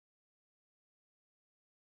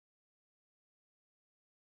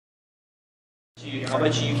I'll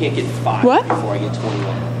bet you can't get 5 what? before I get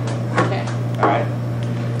 21. Okay. Alright.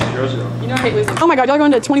 0-0. You know I hate losing. Oh my god, y'all are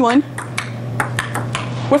going to 21.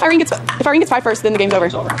 What if Irene gets 5 first, then the game's over?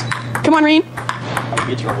 It's over. Come on, Irene. I'll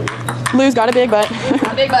get you. Lou's got a big butt.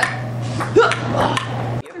 A big butt.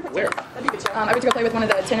 Where? I went to go play with one of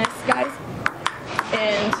the tennis guys,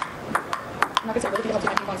 and I'm not gonna say really good help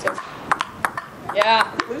with my ping pong skills.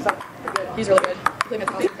 Yeah, he's really good. He played me at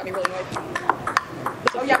the house, got me really annoyed.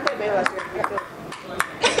 Oh yeah, I played Baylor last year. I got killed.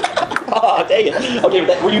 Oh, dang it. Okay,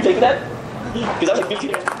 but were you taking that? Because that was like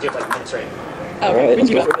 15 minutes. It was like minutes straight. Oh, Alright, we can let's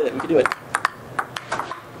do go that. for a minute. We can do it.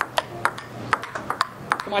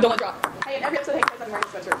 Come on, don't let it drop. Hey, in every episode, Hank says I'm wearing a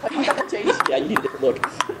sweatshirt. Like, that change. Yeah, you need a different look.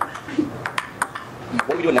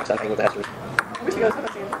 What are we doing next time hanging with the Hesters? I wish we go to Summer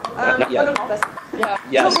soon. Not yet. Go to Fall Fest. Yeah.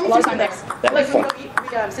 Yes. A lot of time next. That'd Like, be when fun. we go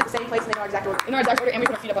eat, we sit the same place and they know our exact order. In our exact order, and we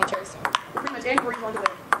put our feet up on the chairs. We're pretty much in where you want to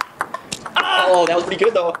live. Oh, that was pretty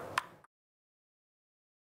good though.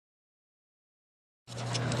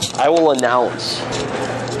 I will announce.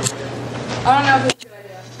 I don't know if this is a good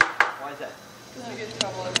idea. Why is that? Because we get in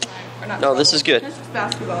trouble every time. Or not No, trouble. this is good. This is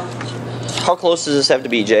basketball. How close does this have to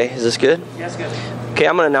be, Jay? Is this good? Yeah, it's good. Okay,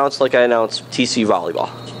 I'm gonna announce like I announced TC volleyball.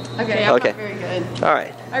 Okay, I'm Okay. not very good. All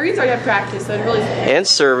right. Irene's already had practice, so it really And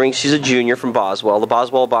serving, she's a junior from Boswell. The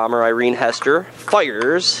Boswell bomber Irene Hester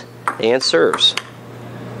fires and serves.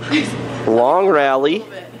 Long rally,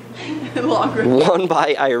 longer. won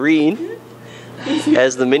by Irene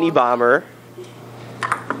as the mini bomber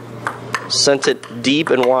sent it deep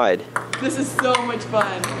and wide. This is so much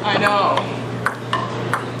fun. I know.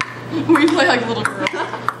 We play like little girls.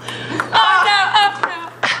 Oh no!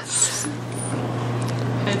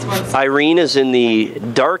 It's fun. Irene is in the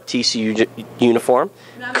dark TCU uniform.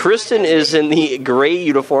 Kristen is in the gray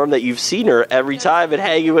uniform that you've seen her every time at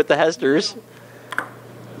hanging with the Hesters.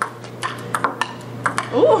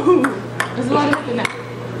 Ooh! There's a lot of in that.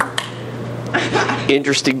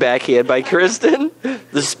 Interesting backhand by Kristen.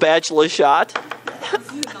 The spatula shot.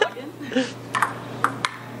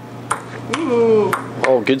 Ooh.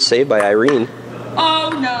 Oh, good save by Irene. Oh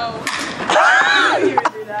no. You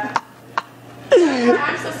would do that.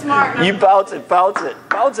 I'm so smart. You bounce it, bounce it,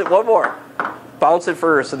 bounce it. One more. Bounce it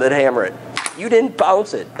first and then hammer it. You didn't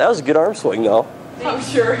bounce it. That was a good arm swing, though. Oh,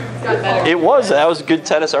 sure. It's got better. It was. That was a good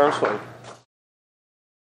tennis arm swing.